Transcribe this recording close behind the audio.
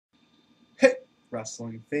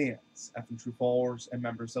wrestling fans, F and True followers, and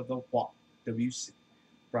members of the WC.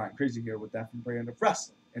 Brian Crazy here with the F and brand of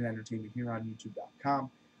wrestling and entertainment here on YouTube.com.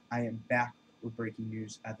 I am back with breaking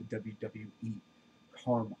news at the WWE.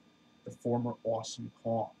 Kharma, the former Awesome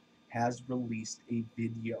Kong, has released a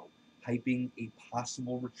video hyping a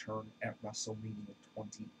possible return at WrestleMania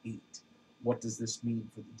 28. What does this mean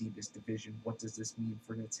for the Divas division? What does this mean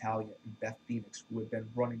for Natalya and Beth Phoenix, who have been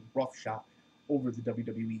running roughshod over the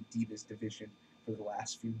WWE Divas division for the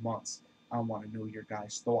last few months? I want to know your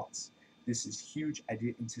guys' thoughts. This is huge. I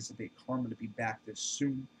didn't anticipate Kharma to be back this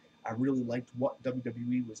soon. I really liked what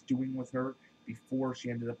WWE was doing with her before she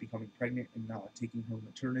ended up becoming pregnant and taking her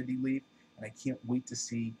maternity leave, and I can't wait to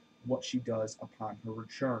see what she does upon her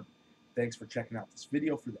return. Thanks for checking out this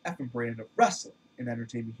video for the effing brand of wrestling and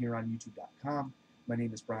entertainment here on YouTube.com. My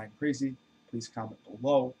name is Brian Crazy. Please comment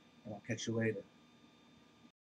below, and I'll catch you later.